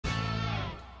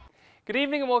Good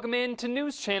evening and welcome in to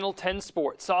News Channel 10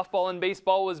 Sports. Softball and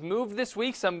baseball was moved this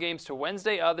week, some games to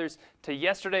Wednesday, others to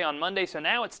yesterday on Monday. So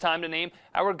now it's time to name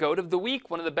our GOAT of the week,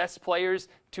 one of the best players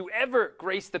to ever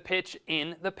grace the pitch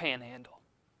in the Panhandle.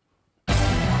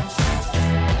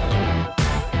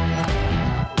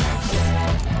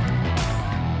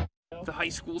 The high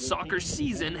school soccer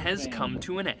season has come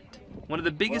to an end. One of the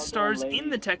biggest stars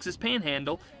in the Texas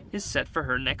Panhandle is set for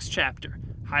her next chapter.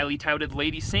 Highly touted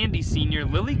Lady Sandy senior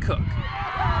Lilly Cook.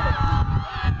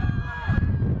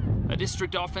 A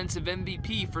district offensive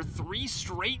MVP for 3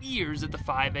 straight years at the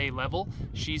 5A level,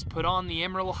 she's put on the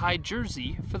Emerald High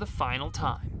jersey for the final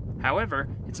time. However,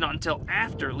 it's not until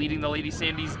after leading the Lady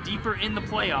Sandys deeper in the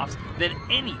playoffs than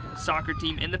any soccer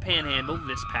team in the Panhandle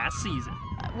this past season.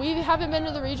 We haven't been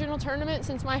to the regional tournament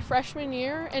since my freshman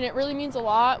year, and it really means a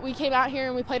lot. We came out here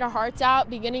and we played our hearts out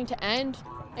beginning to end.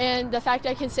 And the fact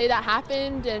I can say that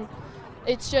happened, and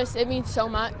it means so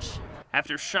much.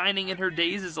 After shining in her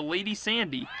days as a Lady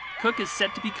Sandy, Cook is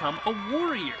set to become a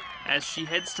warrior as she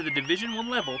heads to the Division I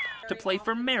level to play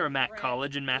for Merrimack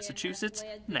College in Massachusetts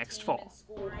next fall.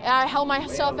 I held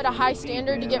myself at a high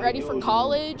standard to get ready for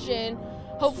college, and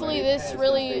hopefully this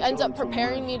really ends up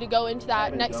preparing me to go into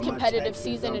that next competitive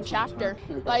season and chapter.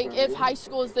 Like, if high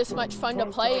school is this much fun to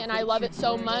play and I love it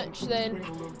so much, then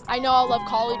I know I'll love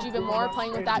college even more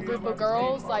playing with that group of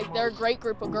girls. Like, they're a great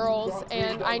group of girls,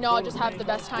 and I know I'll just have the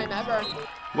best time ever.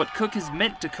 What Cook has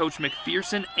meant to Coach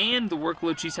McPherson and the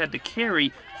workload she's had to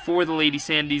carry for the Lady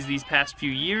Sandys these past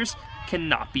few years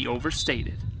cannot be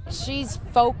overstated. She's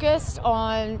focused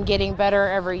on getting better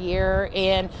every year,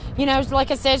 and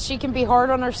like I said, she can be hard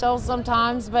on herself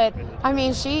sometimes, but I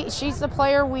mean she's the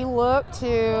player we look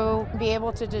to be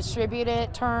able to distribute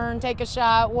it, turn, take a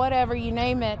shot, whatever you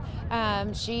name it.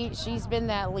 She's been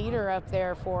that leader up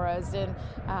there for us, and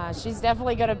she's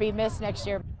definitely going to be missed next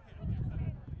year.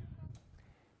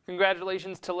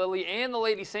 Congratulations to Lilly and the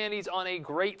Lady Sandys on a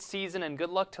great season, and good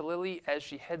luck to Lilly as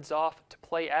she heads off to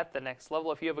play at the next level.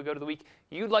 If you have a GOAT of the week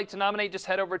you'd like to nominate, just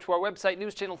head over to our website,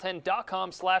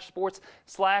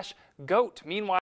 newschannel10.com/sports/GOAT. Meanwhile,